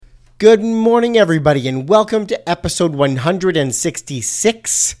Good morning, everybody, and welcome to episode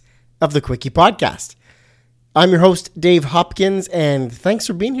 166 of the Quickie Podcast. I'm your host, Dave Hopkins, and thanks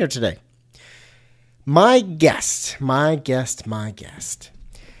for being here today. My guest.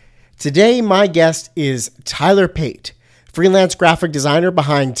 Today, my guest is Tyler Pate, freelance graphic designer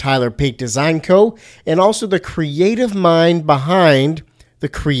behind Tyler Pate Design Co., and also the creative mind behind the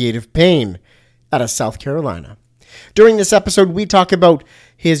Creative Pain out of South Carolina. During this episode, we talk about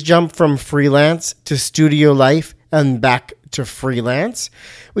his jump from freelance to studio life and back to freelance.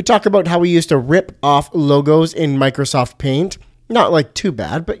 We talk about how he used to rip off logos in Microsoft Paint. Not like too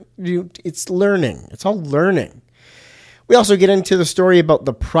bad, but it's learning. It's all learning. We also get into the story about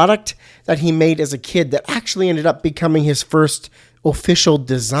the product that he made as a kid that actually ended up becoming his first official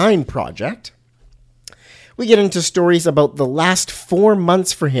design project. We get into stories about the last 4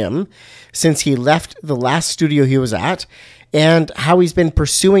 months for him since he left the last studio he was at, and how he's been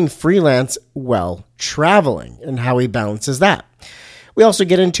pursuing freelance while traveling and how he balances that. We also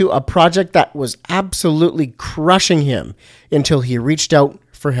get into a project that was absolutely crushing him until he reached out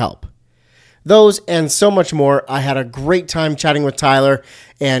for help. Those and so much more. I had a great time chatting with Tyler,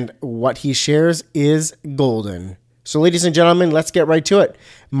 and what he shares is golden. So ladies and gentlemen, let's get right to it.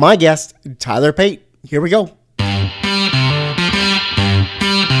 My guest, Tyler Pate. Here we go.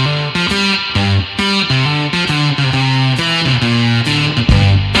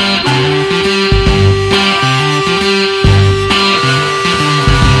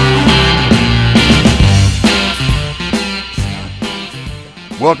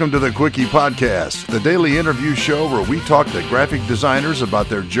 Welcome to the Quickie Podcast, the daily interview show where we talk to graphic designers about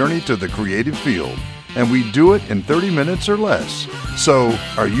their journey to the creative field. And we do it in 30 minutes or less. So,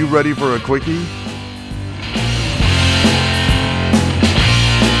 are you ready for a Quickie?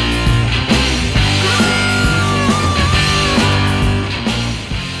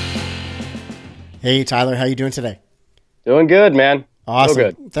 Hey, Tyler, how you doing today? Doing good, man. Awesome.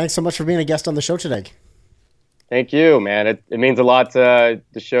 Real good. Thanks so much for being a guest on the show today. Thank you, man. It means a lot to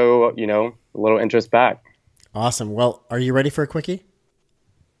show, a little interest back. Awesome. Well, are you ready for a quickie?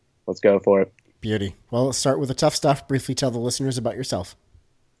 Let's go for it. Beauty. Well, let's start with the tough stuff. Briefly tell the listeners about yourself.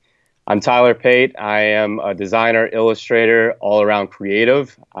 I'm Tyler Pate. I am a designer, illustrator, all-around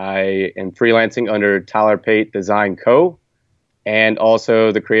creative. I am freelancing under Tyler Pate Design Co. and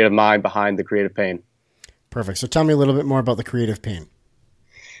also the creative mind behind the Creative Pain. Perfect. So tell me a little bit more about the Creative Pain.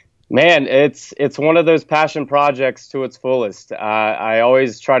 Man, it's one of those passion projects to its fullest. I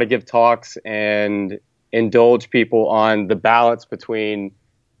always try to give talks and indulge people on the balance between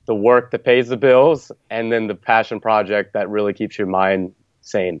the work that pays the bills and then the passion project that really keeps your mind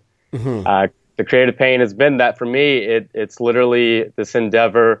sane. Mm-hmm. The Creative Pain has been that for me. It's literally this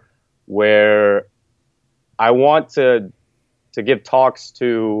endeavor where I want to give talks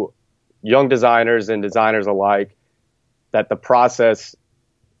to young designers and designers alike that the process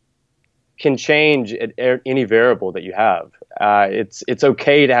can change at any variable that you have. It's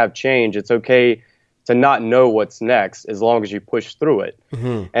okay to have change. It's okay to not know what's next as long as you push through it.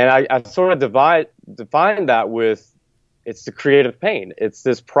 Mm-hmm. And I sort of define that with, it's the creative pain. It's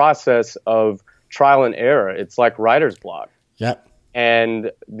this process of trial and error. It's like writer's block. Yep. And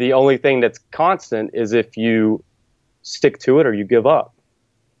the only thing that's constant is if you stick to it or you give up.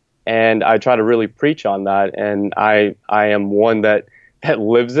 And I try to really preach on that. And I am one that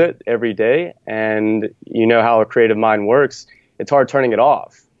lives it every day. And you know how a creative mind works. It's hard turning it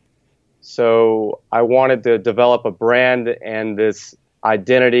off. So I wanted to develop a brand and this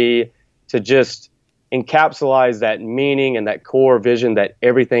identity to just encapsulate that meaning and that core vision that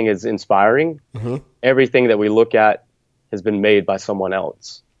everything is inspiring. Mm-hmm. Everything that we look at has been made by someone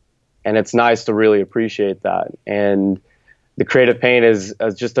else. And it's nice to really appreciate that. And the Creative Pain is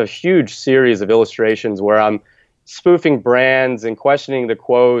just a huge series of illustrations where I'm spoofing brands and questioning the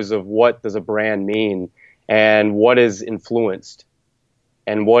quos of what does a brand mean and what is influenced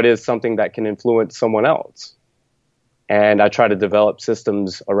and what is something that can influence someone else. And I try to develop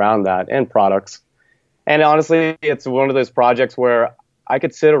systems around that and products. And honestly, it's one of those projects where I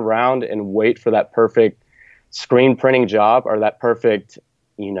could sit around and wait for that perfect screen printing job or that perfect,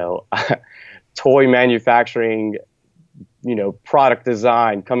 toy manufacturing, product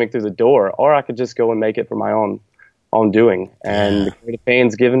design coming through the door, or I could just go and make it for my own doing. And the Creative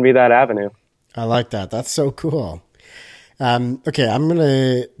Pain's given me that avenue. I like that. That's so cool. Okay, I'm going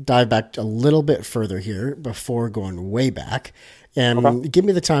to dive back a little bit further here before going way back. And give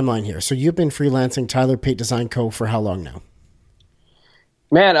me the timeline here. So you've been freelancing Tyler Pate Design Co. for how long now?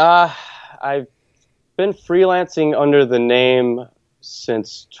 Man, I've been freelancing under the name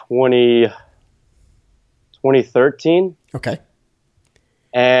since 2013. Okay.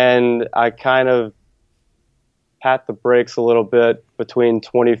 And I kind of pat the brakes a little bit between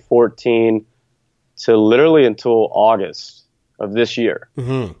 2014 to literally until August of this year,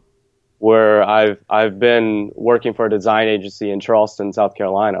 where I've been working for a design agency in Charleston, South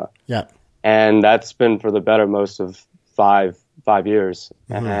Carolina. Yeah. And that's been for the better most of five years.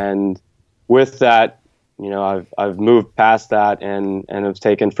 And with that, I've moved past that and have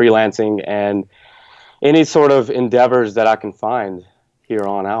taken freelancing and any sort of endeavors that I can find here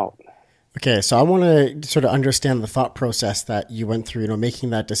on out. Okay, so I want to sort of understand the thought process that you went through, making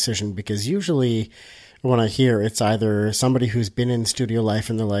that decision, because usually when I hear, it's either somebody who's been in studio life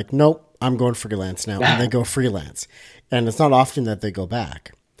and they're like, nope, I'm going freelance now, and they go freelance. And it's not often that they go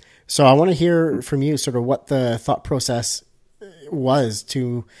back. So I want to hear from you sort of what the thought process was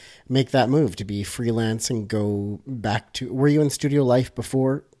to make that move, to be freelance and go back to, were you in studio life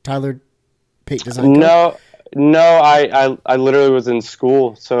before Tyler Pate Design Co? No, I literally was in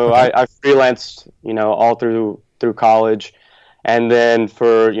school. So okay. I freelanced, all through college. And then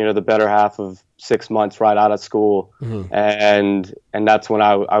for, the better half of 6 months right out of school. And that's when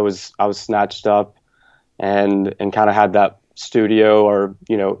I was snatched up and kind of had that studio or,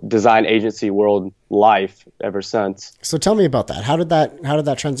 design agency world life ever since. So tell me about that. How did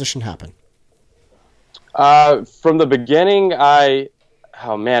that transition happen? From the beginning,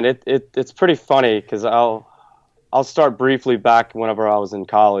 it's pretty funny because I'll start briefly back whenever I was in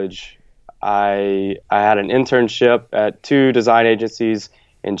college. I had an internship at 2 design agencies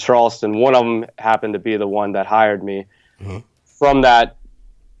in Charleston. One of them happened to be the one that hired me. From that,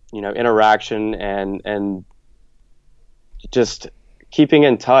 interaction and just keeping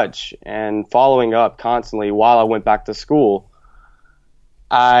in touch and following up constantly while I went back to school,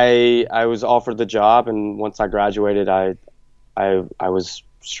 I was offered the job, and once I graduated, I was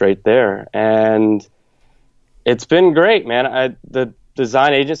straight there, and it's been great, man. The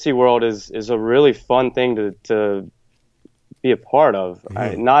design agency world is a really fun thing to be a part of.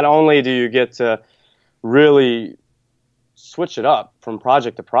 Not only do you get to really switch it up from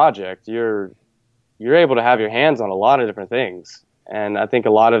project to project, you're able to have your hands on a lot of different things. And I think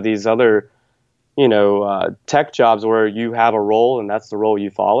a lot of these other, tech jobs where you have a role and that's the role you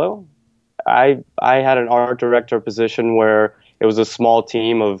follow. I had an art director position where it was a small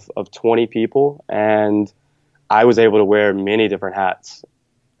team of 20 people, and I was able to wear many different hats,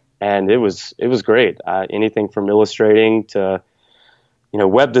 and it was great. Anything from illustrating to,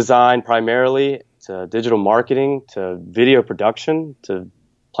 web design primarily, to digital marketing, to video production, to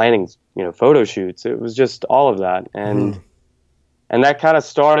planning, photo shoots. It was just all of that. And that kind of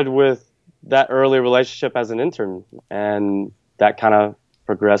started with that early relationship as an intern, and that kind of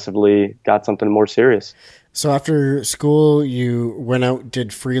progressively got something more serious. So after school, you went out,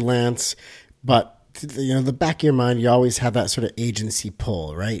 did freelance, but the back of your mind, you always have that sort of agency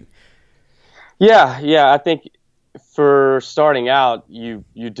pull, right? Yeah. I think for starting out, you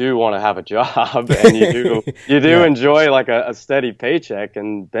do want to have a job, and you do enjoy like a steady paycheck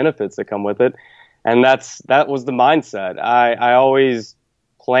and benefits that come with it. And that was the mindset. I always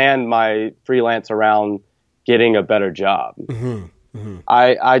planned my freelance around getting a better job.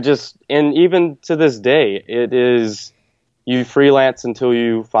 I just, and even to this day, it is, you freelance until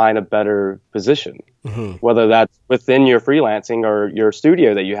you find a better position, whether that's within your freelancing or your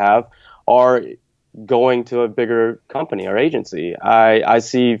studio that you have, or going to a bigger company or agency. I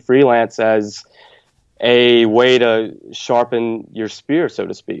see freelance as a way to sharpen your spear, so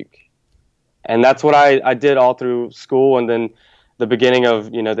to speak. And that's what I did all through school. And then the beginning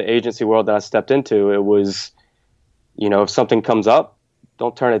of, the agency world that I stepped into, it was, if something comes up,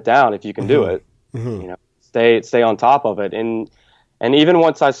 don't turn it down if you can do it. Stay on top of it. And even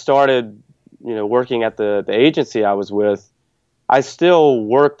once I started, working at the agency I was with, I still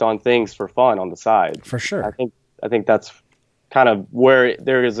worked on things for fun on the side. For sure. I think that's kind of where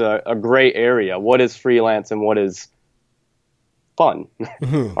there is a gray area. What is freelance and what is fun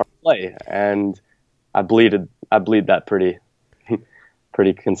or play? And I bleed that pretty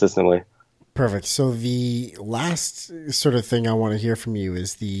consistently. Perfect. So the last sort of thing I want to hear from you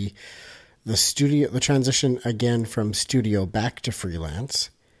is the transition again from studio back to freelance.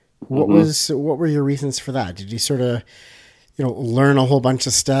 What were your reasons for that? Did you sort of, learn a whole bunch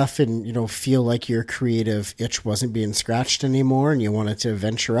of stuff and, feel like your creative itch wasn't being scratched anymore and you wanted to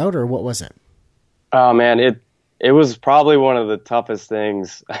venture out, or what was it? Oh man, it was probably one of the toughest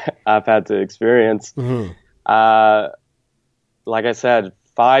things I've had to experience. Like I said,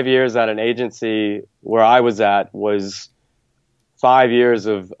 5 years at an agency where I was at was 5 years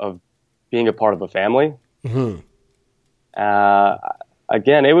of being a part of a family. Again,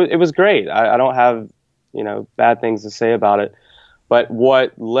 it was great. I don't have, bad things to say about it, But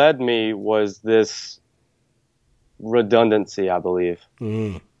what led me was this redundancy, I believe.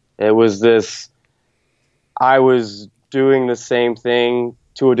 It was this, I was doing the same thing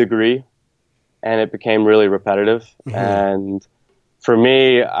to a degree, and it became really repetitive. And for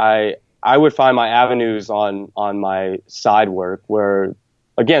me, I would find my avenues on my side work where,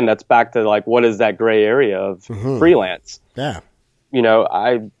 again, that's back to like, what is that gray area of freelance? Yeah. You know,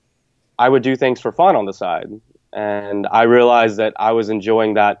 I would do things for fun on the side, and I realized that I was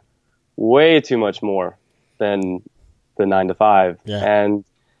enjoying that way too much more than the 9 to 5. Yeah. And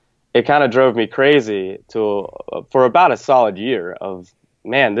it kind of drove me crazy for about a solid year of,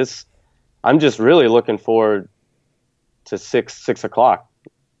 man, I'm just really looking forward to 6 o'clock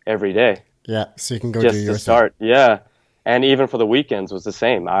every day. Yeah. So you can go just do your to start. Yeah. And even for the weekends was the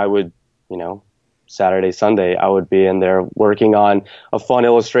same. I would, Saturday, Sunday, I would be in there working on a fun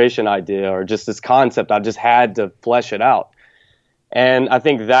illustration idea or just this concept. I just had to flesh it out. And I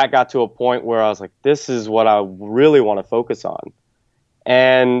think that got to a point where I was like, this is what I really want to focus on.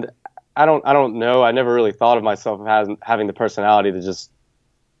 And I don't know. I never really thought of myself as having the personality to just,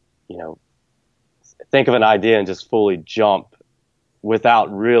 think of an idea and just fully jump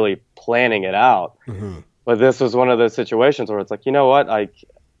without really planning it out. But this was one of those situations where it's like, you know what,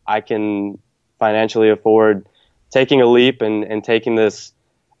 I can financially afford taking a leap and taking this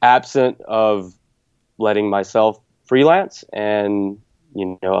absent of letting myself freelance and,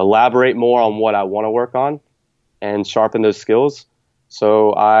 elaborate more on what I want to work on and sharpen those skills.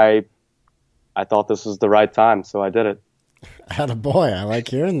 So I thought this was the right time, so I did it. Attaboy, I like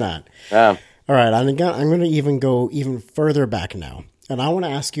hearing that. Yeah. All right, I'm going to even go even further back now. And I want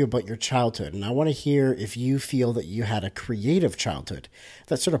to ask you about your childhood. And I want to hear if you feel that you had a creative childhood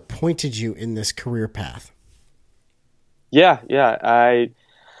that sort of pointed you in this career path. Yeah. I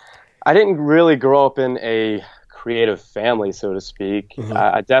didn't really grow up in a creative family, so to speak.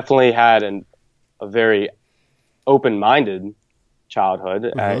 I definitely had a very open-minded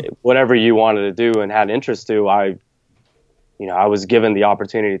childhood. Whatever you wanted to do and had interest to, I was given the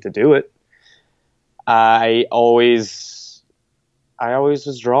opportunity to do it. I always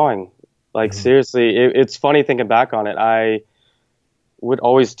was drawing. Like, seriously, it's funny thinking back on it. I would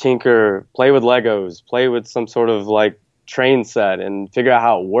always tinker, play with Legos, play with some sort of like train set and figure out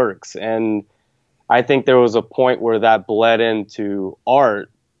how it works. And I think there was a point where that bled into art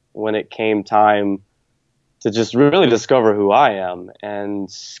when it came time to just really discover who I am. And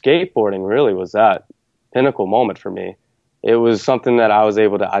skateboarding really was that pinnacle moment for me. It was something that I was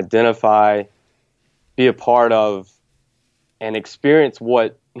able to identify, be a part of, and experience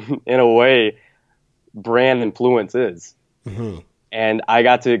what, in a way, brand influence is. And I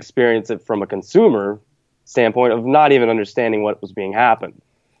got to experience it from a consumer standpoint of not even understanding what was being happened.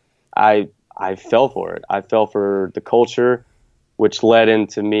 I fell for it. I fell for the culture, which led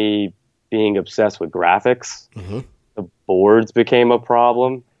into me being obsessed with graphics. The boards became a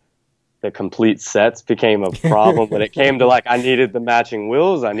problem. The complete sets became a problem when it came to like, I needed the matching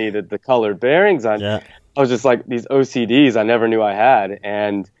wheels. I needed the colored bearings. I was just like these OCDs I never knew I had.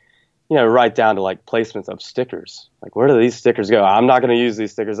 And, right down to like placements of stickers. Like, where do these stickers go? I'm not going to use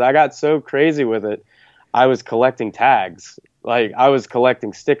these stickers. I got so crazy with it. I was collecting tags. Like, I was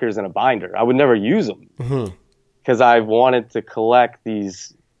collecting stickers in a binder. I would never use them because I wanted to collect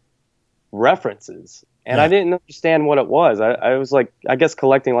these references. And I didn't understand what it was. I was like, I guess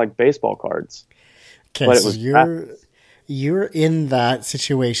collecting like baseball cards. Okay, but so you're in that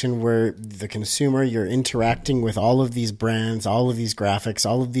situation where the consumer, you're interacting with all of these brands, all of these graphics,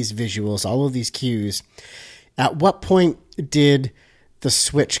 all of these visuals, all of these cues. At what point did the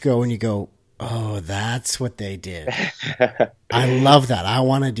switch go and you go, oh, that's what they did. I love that. I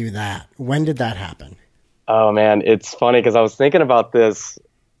want to do that. When did that happen? Oh, man, it's funny because I was thinking about this.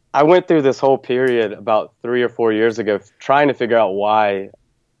 I went through this whole period about 3 or 4 years ago trying to figure out why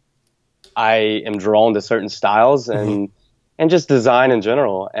I am drawn to certain styles and just design in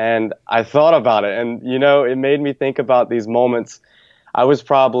general. And I thought about it, and, it made me think about these moments. I was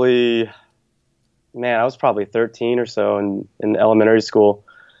probably 13 or so in elementary school.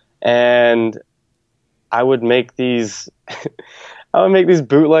 And I would make these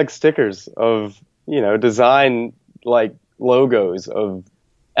bootleg stickers of, design like logos of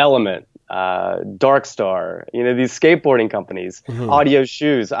Element, Dark Star, these skateboarding companies, Audio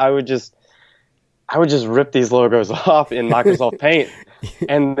Shoes. I would just rip these logos off in Microsoft Paint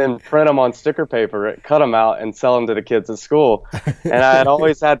and then print them on sticker paper, cut them out, and sell them to the kids at school. And I had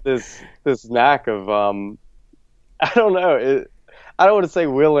always had this knack of, I don't know, I don't want to say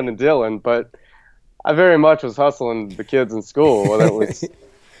wheeling and dealing, but I very much was hustling the kids in school, whether it was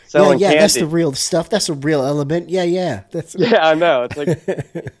selling yeah, candy. that's the real stuff. That's a real element. Yeah. That's Yeah, I know. It's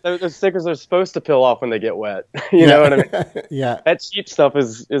like those stickers are supposed to peel off when they get wet. You know what I mean? Yeah. That cheap stuff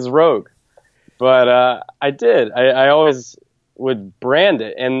is rogue. But I did. I always would brand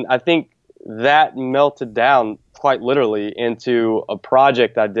it, and I think that melted down quite literally into a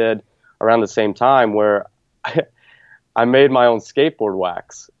project I did around the same time where I made my own skateboard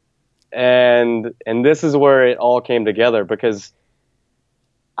wax. And this is where it all came together, because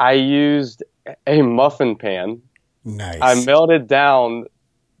I used a muffin pan. Nice. I melted down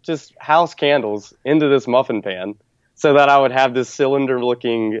just house candles into this muffin pan so that I would have this cylinder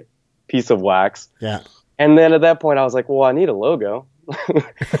looking piece of wax. Yeah. And then at that point I was like, well, I need a logo.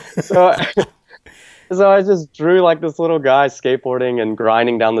 so I just drew like this little guy skateboarding and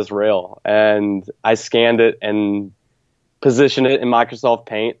grinding down this rail, and I scanned it and positioned it in Microsoft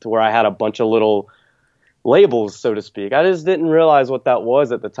Paint to where I had a bunch of little labels, so to speak. I just didn't realize what that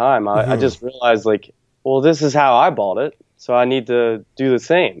was at the time. I just realized, like, well, this is how I bought it, so I need to do the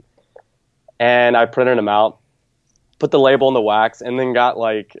same. And I printed them out, put the label in the wax, and then got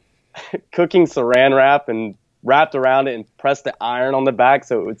like cooking saran wrap and wrapped around it and pressed the iron on the back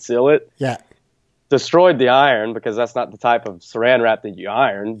so it would seal it. Yeah. Destroyed the iron because that's not the type of saran wrap that you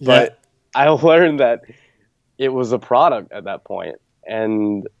iron. But I learned that it was a product at that point,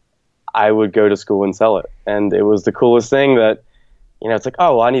 and I would go to school and sell it. And it was the coolest thing that, you know, it's like,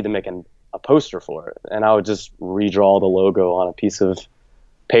 oh, well, I need to make a poster for it. And I would just redraw the logo on a piece of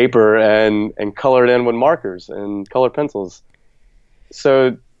paper and color it in with markers and colored pencils.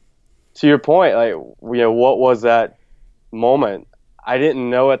 So to your point, like, you know, what was that moment? I didn't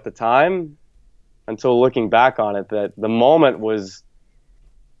know at the time until looking back on it that the moment was,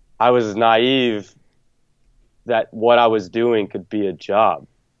 I was naive that what I was doing could be a job.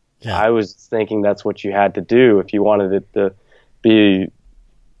 Yeah. I was thinking that's what you had to do if you wanted it to be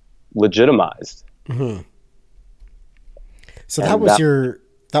legitimized. Mm-hmm. So that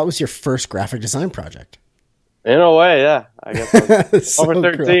was your first graphic design project. In a way, yeah. I guess so over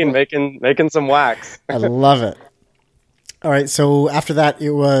 13, cool. making some wax. I love it. All right, so after that,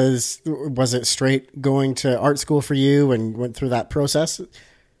 was it straight going to art school for you and went through that process?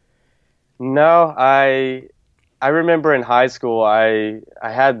 No, I remember in high school I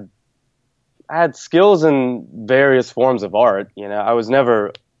had skills in various forms of art. You know, I was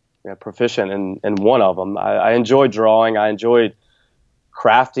never, you know, proficient in one of them. I enjoyed drawing. I enjoyed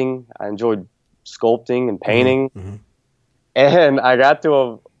crafting. I enjoyed sculpting and painting. Mm-hmm. And I got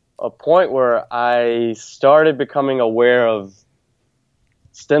to a point where I started becoming aware of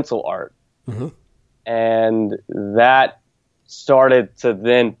stencil art. Mm-hmm. And that started to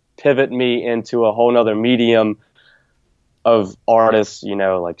then pivot me into a whole nother medium of artists, you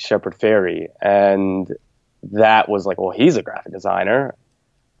know, like Shepard Fairey. And that was like, well, he's a graphic designer.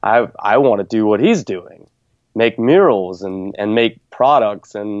 I want to do what he's doing, make murals and make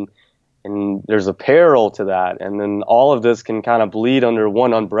products, and there's apparel to that. And then all of this can kind of bleed under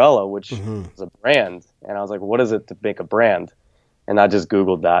one umbrella, which is a brand. And I was like, what is it to make a brand? And I just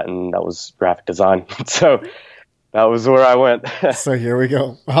Googled that, and that was graphic design. So that was where I went. So here we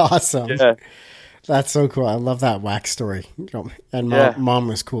go. Awesome. Yeah. That's so cool. I love that wax story. And mom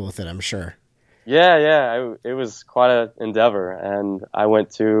was cool with it, I'm sure. Yeah. It was quite an endeavor. And I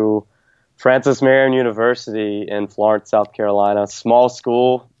went to Francis Marion University in Florence, South Carolina, small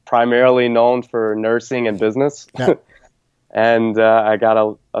school, primarily known for nursing and business. Yeah. And I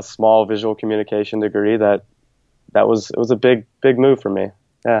got a small visual communication degree. It was a big move for me.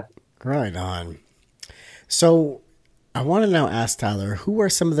 Yeah. Right on. So I want to now ask Tyler, who are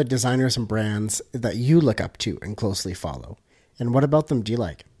some of the designers and brands that you look up to and closely follow? And what about them do you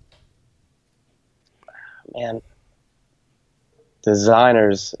like? Man,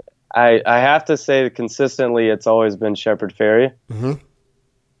 designers. I have to say that consistently it's always been Shepard Fairey. Mm-hmm.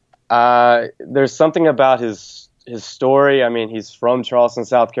 There's something about his story. I mean, he's from Charleston,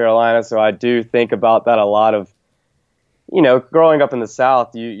 South Carolina, so I do think about that a lot. Of, you know, growing up in the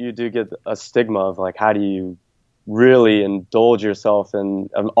South, you do get a stigma of like, how do you really indulge yourself in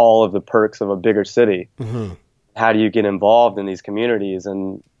all of the perks of a bigger city? Mm-hmm. How do you get involved in these communities?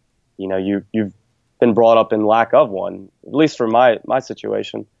 And, you know, you've been brought up in lack of one, at least for my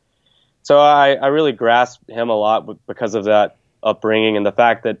situation. So I really grasped him a lot because of that upbringing and the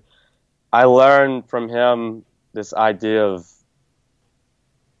fact that I learned from him this idea of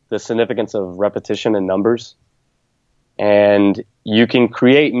the significance of repetition and numbers. And you can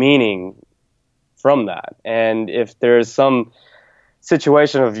create meaning from that. And if there's some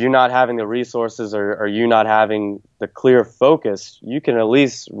situation of you not having the resources or you not having the clear focus, you can at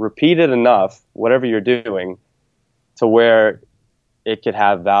least repeat it enough, whatever you're doing, to where it could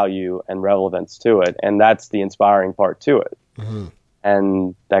have value and relevance to it. And that's the inspiring part to it. Mm-hmm.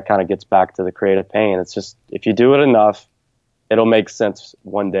 And that kind of gets back to the creative pain. It's just, if you do it enough, it'll make sense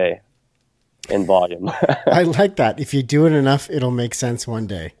one day in volume. I like that. If you do it enough, it'll make sense one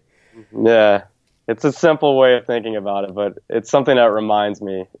day. Yeah. It's a simple way of thinking about it, but it's something that reminds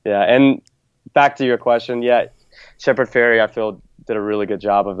me. Yeah. And back to your question. Yeah. Shepard Fairey, I feel, did a really good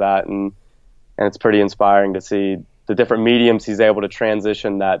job of that. And it's pretty inspiring to see the different mediums he's able to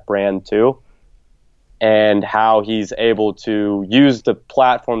transition that brand to, and how he's able to use the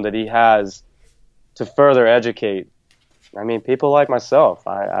platform that he has to further educate. I mean, people like myself.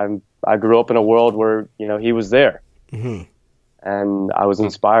 I grew up in a world where, he was there, mm-hmm. and I was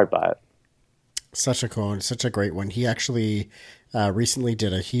inspired by it. Such a great one. He actually recently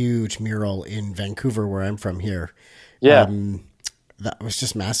did a huge mural in Vancouver, where I'm from here. Yeah. That was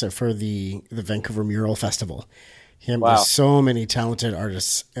just massive for the Vancouver Mural Festival. Wow. There's so many talented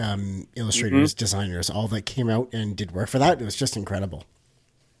artists, illustrators, mm-hmm. designers, all that came out and did work for that. It was just incredible.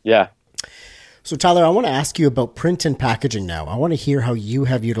 Yeah. So, Tyler, I want to ask you about print and packaging now. I want to hear how you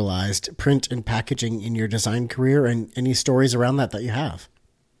have utilized print and packaging in your design career, and any stories around that you have.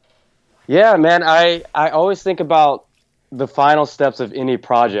 Yeah, man, I always think about the final steps of any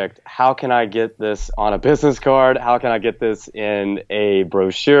project. How can I get this on a business card? How can I get this in a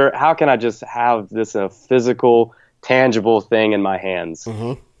brochure? How can I just have this a physical, tangible thing in my hands?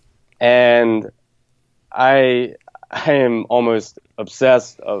 Mm-hmm. And I am almost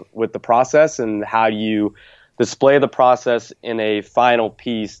obsessed with the process and how you display the process in a final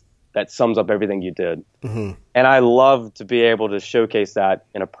piece that sums up everything you did. Mm-hmm. And I love to be able to showcase that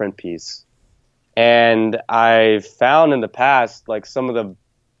in a print piece. And I found in the past, like, some of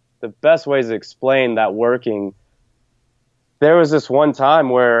the best ways to explain that working. There was this one time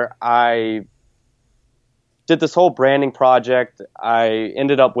where I did this whole branding project. I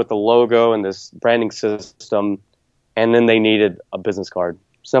ended up with a logo and this branding system, and then they needed a business card,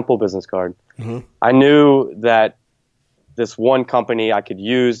 simple business card. Mm-hmm. I knew that this one company I could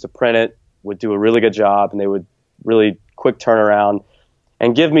use to print it would do a really good job, and they would really quick turnaround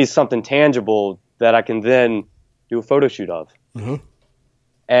and give me something tangible that I can then do a photo shoot of. Mm-hmm.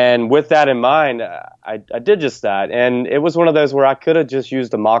 And with that in mind, I did just that. And it was one of those where I could have just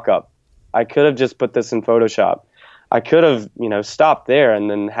used a mock-up. I could have just put this in Photoshop. I could have, stopped there and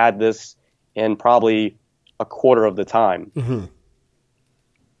then had this in probably a quarter of the time. Mm-hmm.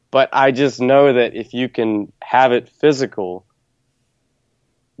 But I just know that if you can have it physical,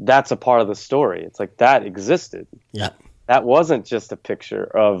 that's a part of the story. It's like that existed. Yeah. That wasn't just a picture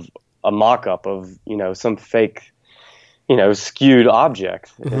of a mock-up of, some fake, skewed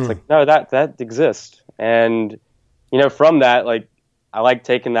object. Mm-hmm. It's like, no, that exists. And, from that, like, I like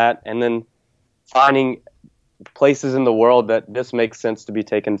taking that and then finding places in the world that this makes sense to be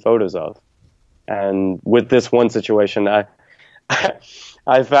taken photos of. And with this one situation,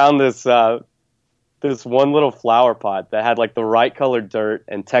 I found this one little flower pot that had like the right colored dirt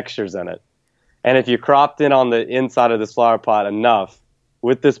and textures in it. And if you cropped in on the inside of this flower pot enough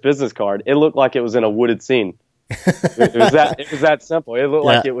with this business card, it looked like it was in a wooded scene. It was that simple. It looked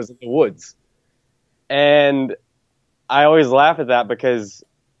like it was in the woods. And I always laugh at that because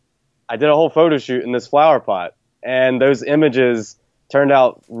I did a whole photo shoot in this flower pot, and those images turned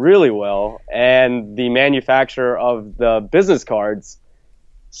out really well. And the manufacturer of the business cards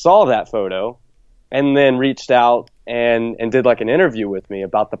saw that photo and then reached out and did like an interview with me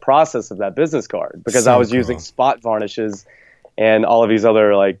about the process of that business card, because I was using spot varnishes and all of these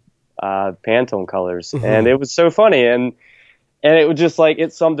other like Pantone colors. Mm-hmm. And it was so funny. And it was just like,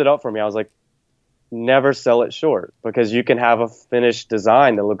 it summed it up for me. I was like, never sell it short, because you can have a finished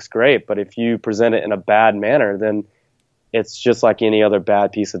design that looks great, but if you present it in a bad manner, then it's just like any other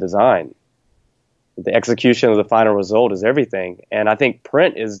bad piece of design. The execution of the final result is everything. And I think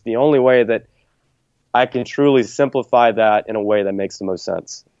print is the only way that I can truly simplify that in a way that makes the most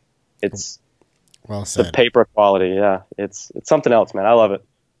sense. It's well said. The paper quality. Yeah. It's something else, man. I love it.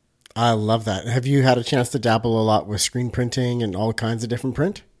 I love that. Have you had a chance to dabble a lot with screen printing and all kinds of different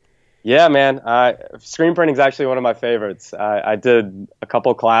print? Yeah, man. Screen printing is actually one of my favorites. I did a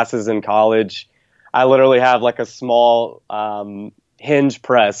couple classes in college. I literally have like a small hinge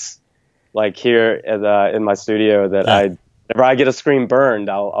press, like here in my studio, that whenever I get a screen burned,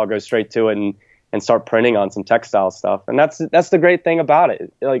 I'll go straight to it and start printing on some textile stuff. And that's the great thing about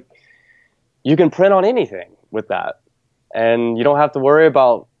it. Like, you can print on anything with that, and you don't have to worry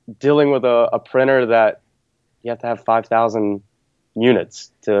about dealing with a printer that you have to have 5,000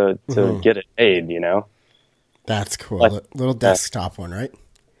 units to get it made, That's cool. Like, Little desktop one, right?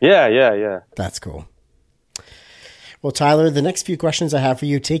 Yeah. That's cool. Well, Tyler, the next few questions I have for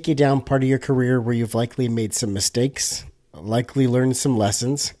you take you down part of your career where you've likely made some mistakes, likely learned some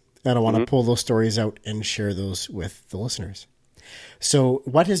lessons, and I want to pull those stories out and share those with the listeners. So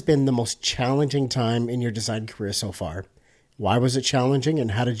what has been the most challenging time in your design career so far? Why was it challenging,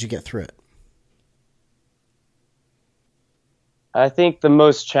 and how did you get through it? I think the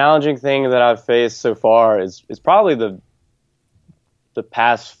most challenging thing that I've faced so far is probably the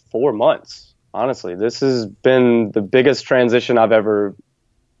past 4 months. Honestly, this has been the biggest transition I've ever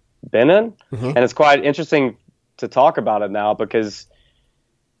been in. And it's quite interesting to talk about it now because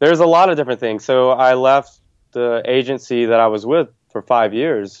there's a lot of different things. So I left the agency that I was with for 5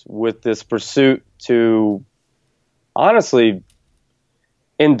 years with this pursuit to honestly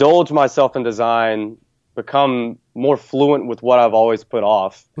indulge myself in design, become more fluent with what I've always put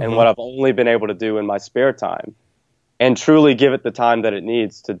off and what I've only been able to do in my spare time, and truly give it the time that it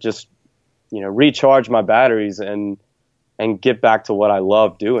needs to just, recharge my batteries and get back to what I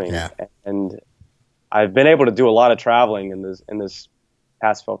love doing. Yeah. And I've been able to do a lot of traveling in this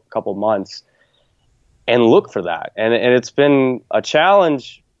past couple months and look for that. And it's been a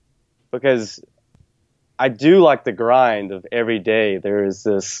challenge because I do like the grind of every day. There is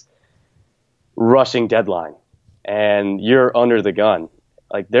this rushing deadline and you're under the gun.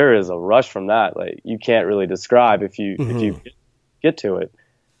 Like there is a rush from that. Like you can't really describe if you get to it.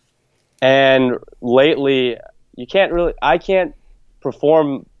 And lately I can't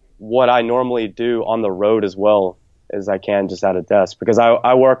perform what I normally do on the road as well as I can just at a desk because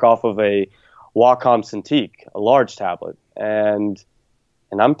I work off of a Wacom Cintiq, a large tablet, and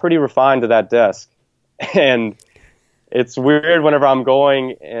I'm pretty refined to that desk. And it's weird whenever I'm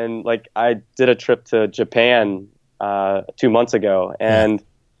going, and like I did a trip to Japan 2 months ago, and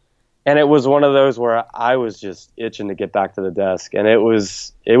it was one of those where I was just itching to get back to the desk, and it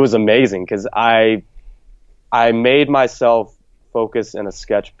was amazing because I made myself focus in a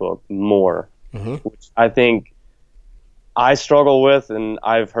sketchbook more, which I think I struggle with, and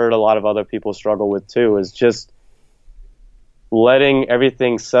I've heard a lot of other people struggle with too, is just letting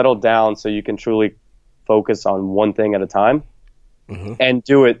everything settle down so you can truly focus on one thing at a time and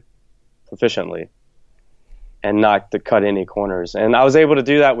do it proficiently and not to cut any corners. And I was able to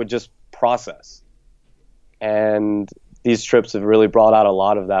do that with just process. And these trips have really brought out a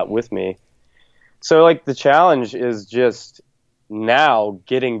lot of that with me. So like the challenge is just now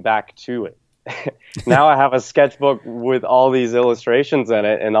getting back to it. Now I have a sketchbook with all these illustrations in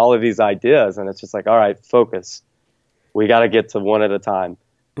it and all of these ideas. And it's just like, all right, focus. We got to get to one at a time.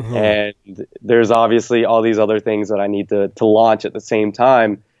 And there's obviously all these other things that I need to launch at the same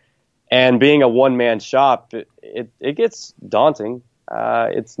time. And being a one-man shop, it gets daunting.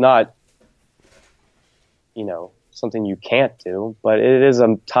 It's not, something you can't do, but it is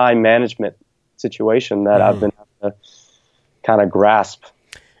a time management situation that I've been able to kind of grasp.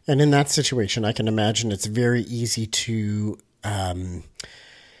 And in that situation, I can imagine it's very easy to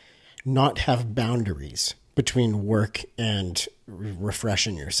not have boundaries between work and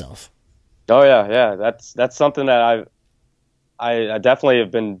refreshing yourself. Oh yeah. That's something that I definitely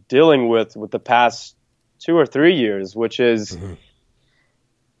have been dealing with the past 2 or 3 years, which is,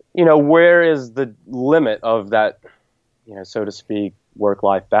 where is the limit of that, so to speak,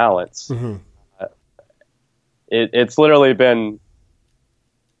 work-life balance? It's literally been,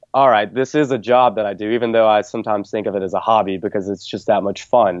 all right, this is a job that I do, even though I sometimes think of it as a hobby because it's just that much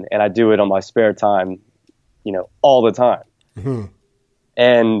fun, and I do it on my spare time, all the time.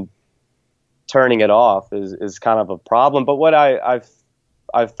 And turning it off is kind of a problem. But what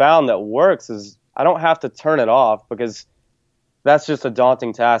I've found that works is I don't have to turn it off because that's just a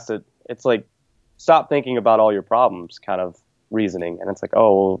daunting task. It's like, stop thinking about all your problems kind of reasoning. And it's like,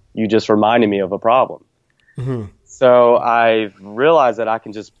 oh, well, you just reminded me of a problem. So I've realized that I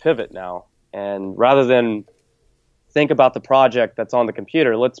can just pivot now. And rather than think about the project that's on the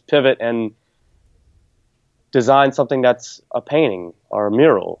computer, let's pivot and design something that's a painting or a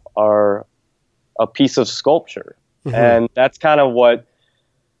mural or a piece of sculpture. And that's kind of what,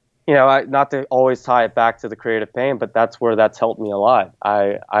 not to always tie it back to the creative pain, but that's where that's helped me a lot.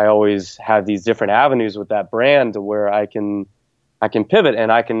 I always have these different avenues with that brand where I can pivot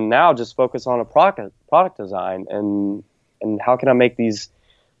and I can now just focus on a product design and how can I make these,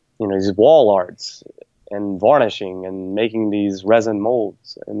 these wall arts and varnishing and making these resin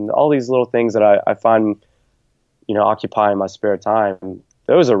molds and all these little things that I find, occupying my spare time.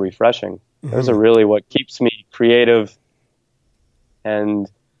 Those are refreshing. Those are really what keeps me creative and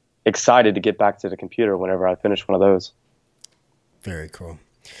excited to get back to the computer whenever I finish one of those. Very cool.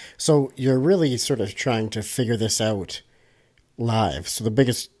 So you're really sort of trying to figure this out live. So the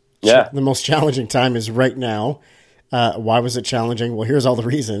biggest, the most challenging time is right now. Why was it challenging? Well, here's all the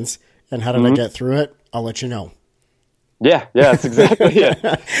reasons. And how did I get through it? I'll let you know. Yeah, that's exactly it.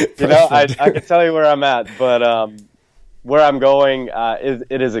 I can tell you where I'm at, but where I'm going,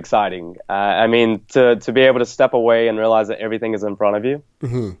 it is exciting. I mean, to be able to step away and realize that everything is in front of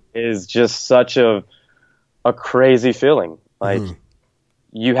you is just such a crazy feeling. Like,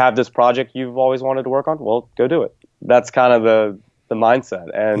 you have this project you've always wanted to work on, well, go do it. That's kind of the mindset.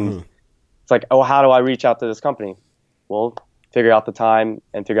 And it's like, oh, how do I reach out to this company? Well, figure out the time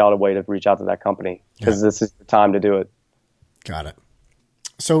and figure out a way to reach out to that company, because this is the time to do it. Got it.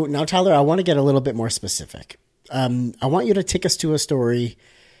 So now, Tyler, I want to get a little bit more specific. I want you to take us to a story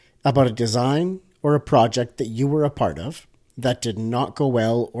about a design or a project that you were a part of that did not go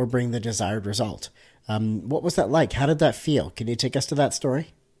well or bring the desired result. What was that like? How did that feel? Can you take us to that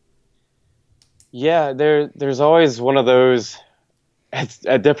story? Yeah, there's always one of those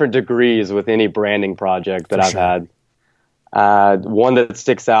at different degrees with any branding project that I've had. One that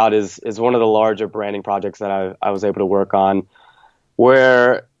sticks out is one of the larger branding projects that I was able to work on,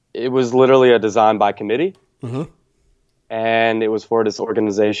 where it was literally a design by committee. And it was for this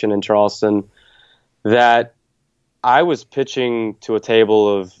organization in Charleston that I was pitching to a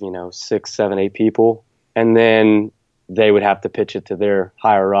table of, 6, 7, 8 people, and then they would have to pitch it to their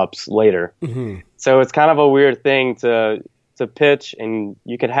higher ups later. So it's kind of a weird thing to pitch, and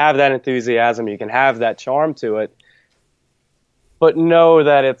you can have that enthusiasm, you can have that charm to it, but know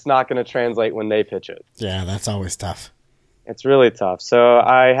that it's not going to translate when they pitch it. Yeah, that's always tough. It's really tough. So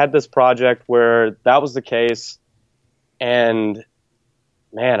I had this project where that was the case, and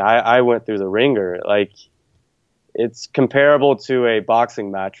man, I went through the ringer. Like, it's comparable to a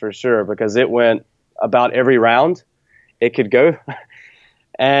boxing match for sure, because it went about every round it could go.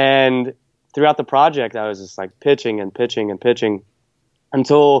 And throughout the project, I was just like pitching and pitching and pitching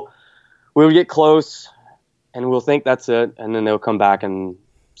until we would get close and we'll think that's it. And then they'll come back and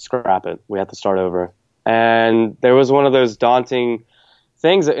scrap it. We have to start over. And there was one of those daunting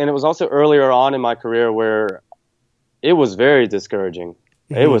things. And it was also earlier on in my career where it was very discouraging.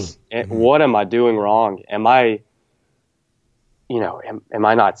 It was, what am I doing wrong? Am I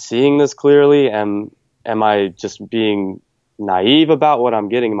not seeing this clearly? Am I just being naive about what I'm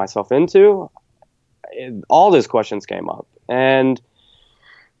getting myself into? All these questions came up, and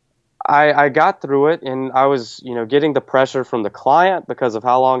I got through it, and I was, getting the pressure from the client because of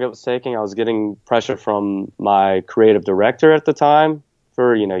how long it was taking. I was getting pressure from my creative director at the time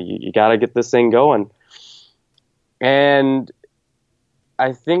for, you got to get this thing going. And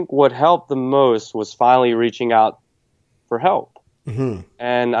I think what helped the most was finally reaching out for help.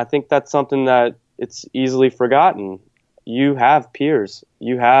 And I think that's something that it's easily forgotten. You have peers,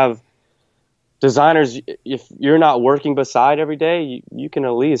 you have designers. If you're not working beside every day, you can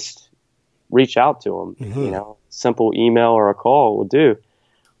at least reach out to them. Simple email or a call will do.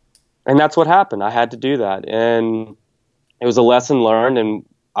 And that's what happened. I had to do that. And it was a lesson learned. And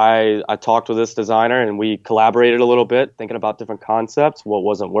I talked with this designer and we collaborated a little bit, thinking about different concepts, what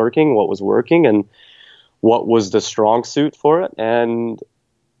wasn't working, what was working, and what was the strong suit for it. And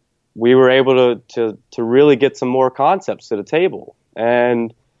we were able to really get some more concepts to the table.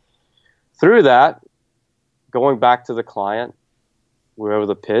 And through that, going back to the client, we were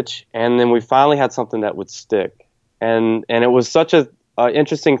able to pitch, and then we finally had something that would stick. And it was such a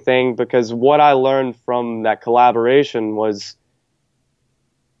interesting thing, because what I learned from that collaboration was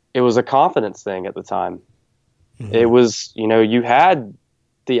it was a confidence thing at the time. It was, you had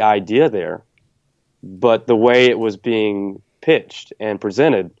the idea there, but the way it was being pitched and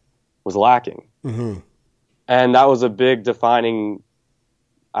presented was lacking. And that was a big defining,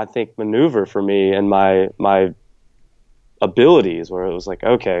 I think, maneuver for me and my abilities, where it was like,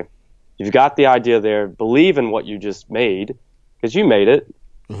 okay, you've got the idea there, believe in what you just made, because you made it.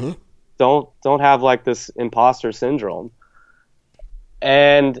 Don't have like this imposter syndrome,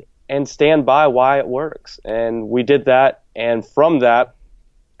 and stand by why it works. And we did that, and from that,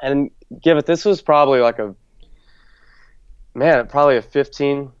 and this was probably like probably a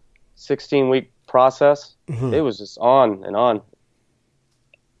 15, 16 week process. It was just on and on.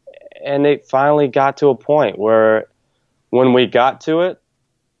 And it finally got to a point where when we got to it,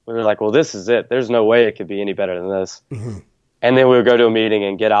 we were like, well, this is it. There's no way it could be any better than this. And then we would go to a meeting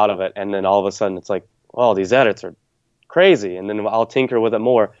and get out of it. And then all of a sudden it's like, oh, these edits are crazy. And then I'll tinker with it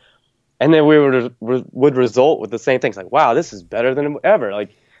more. And then we would result with the same things. Like, wow, this is better than ever.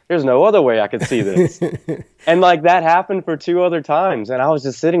 Like, there's no other way I could see this. And like that happened for 2 other times. And I was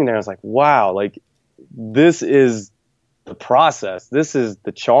just sitting there. I was like, wow, like this is the process. This is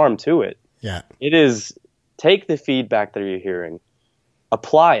the charm to it. Yeah. It is take the feedback that you're hearing,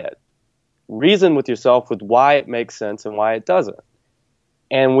 apply it, reason with yourself with why it makes sense and why it doesn't.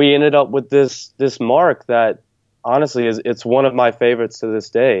 And we ended up with this mark that honestly it's one of my favorites to this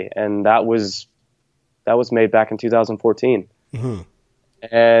day. And that was made back in 2014. Mm-hmm.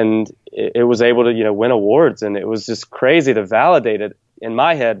 And it was able to, win awards, and it was just crazy to validate it in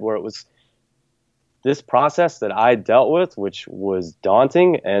my head, where it was this process that I dealt with, which was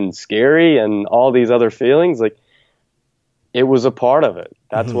daunting and scary and all these other feelings. Like, it was a part of it.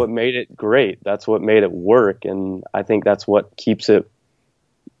 That's mm-hmm. what made it great. That's what made it work. And I think that's what keeps it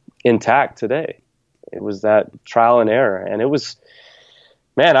intact today. It was that trial and error. And it was,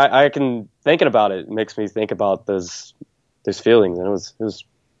 man, I can, thinking about it, makes me think about those feelings. And it was,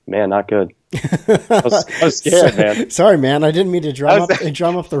 man, not good. I was scared, man. Sorry, man. I didn't mean to drum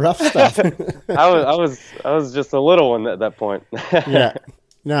up the rough stuff. I was just a little one at that point. Yeah.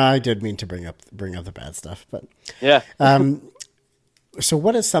 No, I did mean to bring up the bad stuff, but yeah. So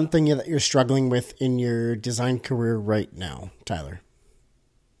what is something that you're struggling with in your design career right now, Tyler?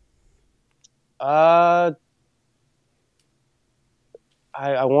 I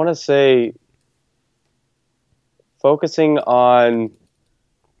want to say focusing on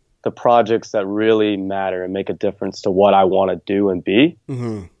the projects that really matter and make a difference to what I want to do and be.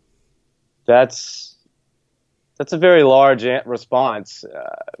 Mm-hmm. That's a very large response,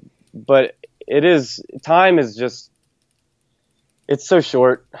 but time is just, it's so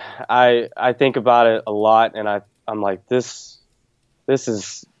short. I think about it a lot, and I'm like, this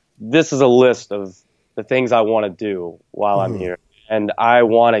is a list of the things I want to do while mm-hmm. I'm here, and I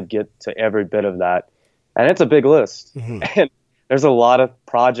want to get to every bit of that, and it's a big list. Mm-hmm. And there's a lot of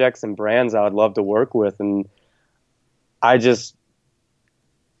projects and brands I would love to work with, and I just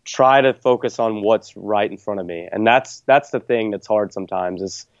try to focus on what's right in front of me. And that's the thing that's hard sometimes.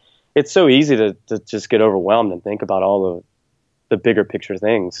 Is it's so easy to just get overwhelmed and think about all the bigger picture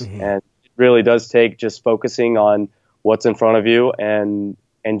things. Mm-hmm. And it really does take just focusing on what's in front of you and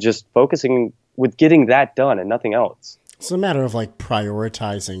just focusing with getting that done and nothing else. It's a matter of like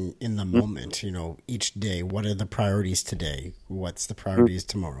prioritizing in the moment, each day. What are the priorities today? What's the priorities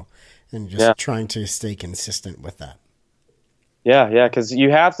tomorrow? And just trying to stay consistent with that. Yeah, because you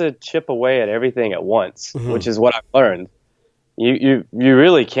have to chip away at everything at once, mm-hmm. which is what I've learned. You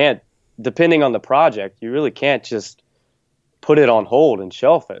really can't, depending on the project, you really can't just put it on hold and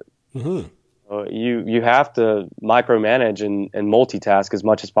shelf it. Mm-hmm. You have to micromanage and multitask as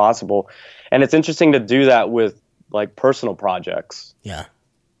much as possible. And it's interesting to do that with like personal projects. Yeah.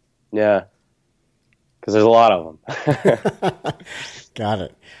 Yeah. Because there's a lot of them. Got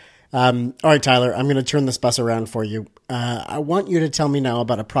it. All right, Tyler, I'm going to turn this bus around for you. I want you to tell me now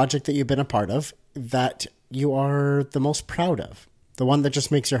about a project that you've been a part of that you are the most proud of, the one that just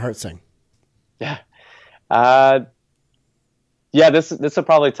makes your heart sing. Yeah. This will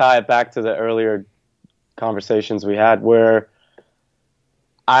probably tie it back to the earlier conversations we had, where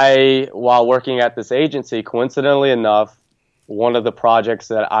while working at this agency, coincidentally enough, one of the projects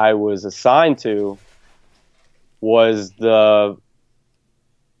that I was assigned to was the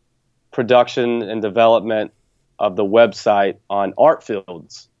production and development of the website on Art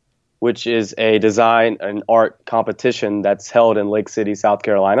Fields, which is a design and art competition that's held in Lake City, South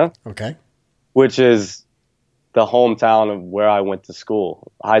Carolina. Okay. Which is the hometown of where I went to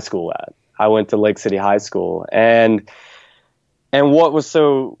high school at. I went to Lake City High School. And what was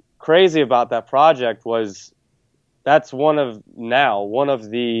so crazy about that project was that's one of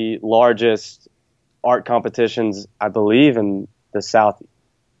the largest art competitions, I believe, in the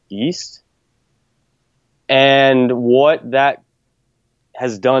Southeast. And what that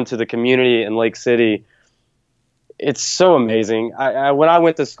has done to the community in Lake City, it's so amazing. When I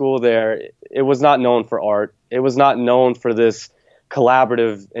went to school there, it was not known for art. It was not known for this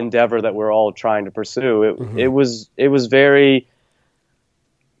collaborative endeavor that we're all trying to pursue. It was very,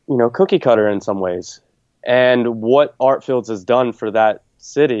 cookie cutter in some ways. And what Art Fields has done for that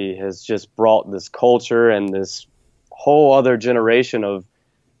city has just brought this culture and this whole other generation of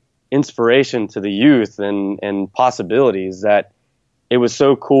inspiration to the youth and possibilities that it was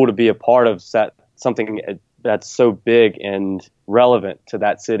so cool to be a part of something that's so big and relevant to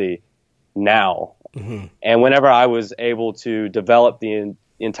that city now. Mm-hmm. And whenever I was able to develop the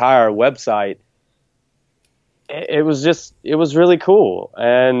entire website, it was really cool.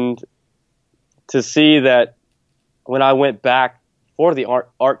 And to see that when I went back for the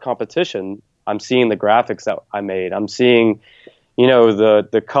art competition, I'm seeing the graphics that I made. I'm seeing,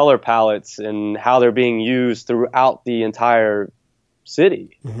 the color palettes and how they're being used throughout the entire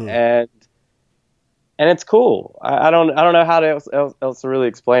city. Mm-hmm. And it's cool. I don't know how else to really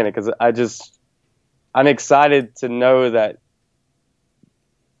explain it, because I'm excited to know that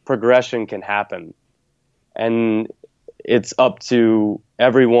progression can happen. And it's up to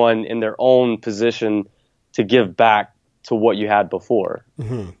everyone in their own position to give back to what you had before.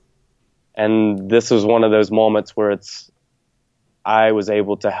 Mm-hmm. And this was one of those moments where I was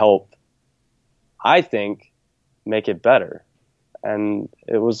able to help, I think, make it better. And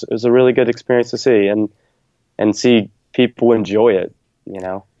it was a really good experience to see and see people enjoy it,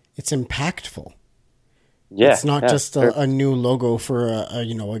 It's impactful. Yeah. It's not just a new logo for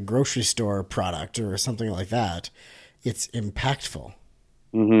a grocery store product or something like that. It's impactful.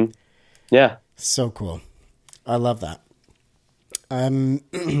 Mm-hmm. Yeah. So cool. I love that.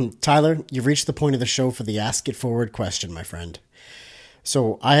 Tyler, you've reached the point of the show for the Ask It Forward question, my friend.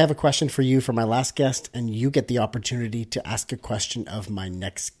 So I have a question for you for my last guest, and you get the opportunity to ask a question of my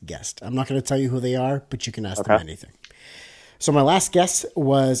next guest. I'm not going to tell you who they are, but you can ask them anything. So my last guest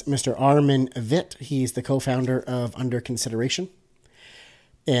was Mr. Armin Witt. He's the co-founder of Under Consideration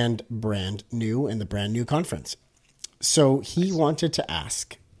and Brand New and the Brand New Conference. So he wanted to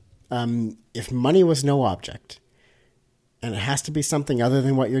ask, if money was no object, and it has to be something other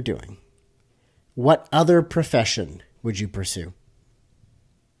than what you're doing, what other profession would you pursue?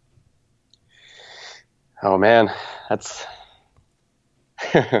 Oh man, that's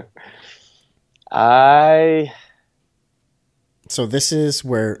So this is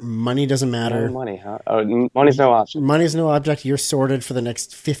where money doesn't matter. No money, huh? Oh, money's no object. Money's no object. You're sorted for the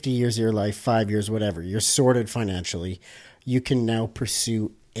next 50 years of your life, 5 years, whatever. You're sorted financially. You can now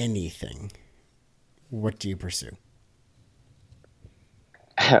pursue anything. What do you pursue?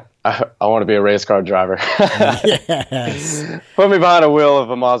 I want to be a race car driver. Yes. Put me behind a wheel of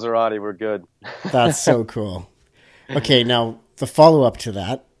a Maserati. We're good. That's so cool. Okay, now the follow-up to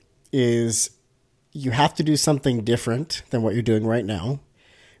that is you have to do something different than what you're doing right now.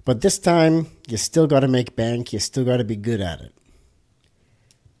 But this time, you still got to make bank. You still got to be good at it.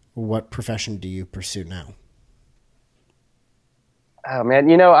 What profession do you pursue now? Oh, man.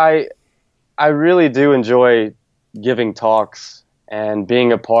 I really do enjoy giving talks and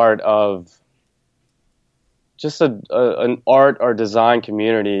being a part of just an art or design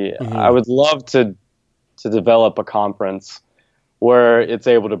community. Mm-hmm. I would love to develop a conference where it's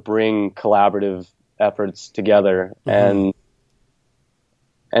able to bring collaborative efforts together and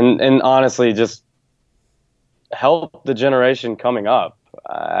honestly just help the generation coming up.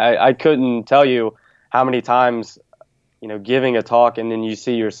 I couldn't tell you how many times, giving a talk and then you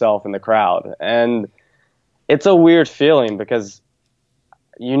see yourself in the crowd. And it's a weird feeling because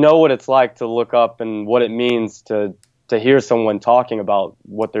you know what it's like to look up and what it means to hear someone talking about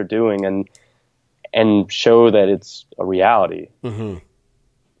what they're doing and show that it's a reality. Mm-hmm.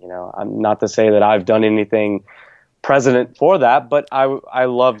 I'm not to say that I've done anything precedent for that, but I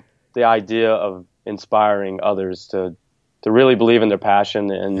love the idea of inspiring others to really believe in their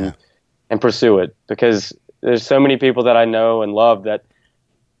passion and pursue it, because there's so many people that I know and love that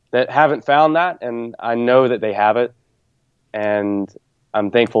haven't found that, and I know that they have it, and I'm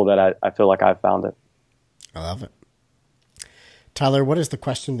thankful that I feel like I've found it. I love it. Tyler, what is the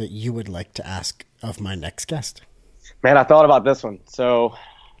question that you would like to ask of my next guest? Man, I thought about this one. So,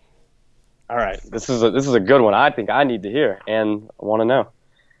 all right, this is a good one. I think I need to hear, and I want to know.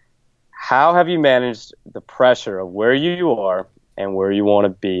 How have you managed the pressure of where you are and where you want to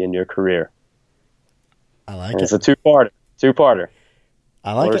be in your career? I like it. It's a two-parter.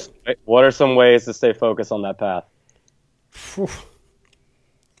 I like it. What are some ways to stay focused on that path? Whew.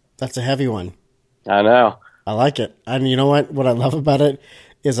 That's a heavy one. I know. I like it. And you know what? What I love about it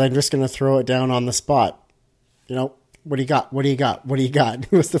is I'm just going to throw it down on the spot. What do you got? What do you got? What do you got?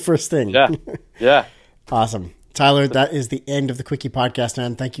 What's the first thing? Yeah. Yeah. Awesome. Tyler, that is the end of the Quickie Podcast,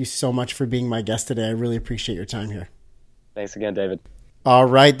 man. Thank you so much for being my guest today. I really appreciate your time here. Thanks again, David. All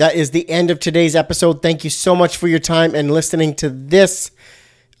right. That is the end of today's episode. Thank you so much for your time and listening to this.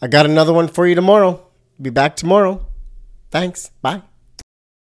 I got another one for you tomorrow. Be back tomorrow. Thanks. Bye.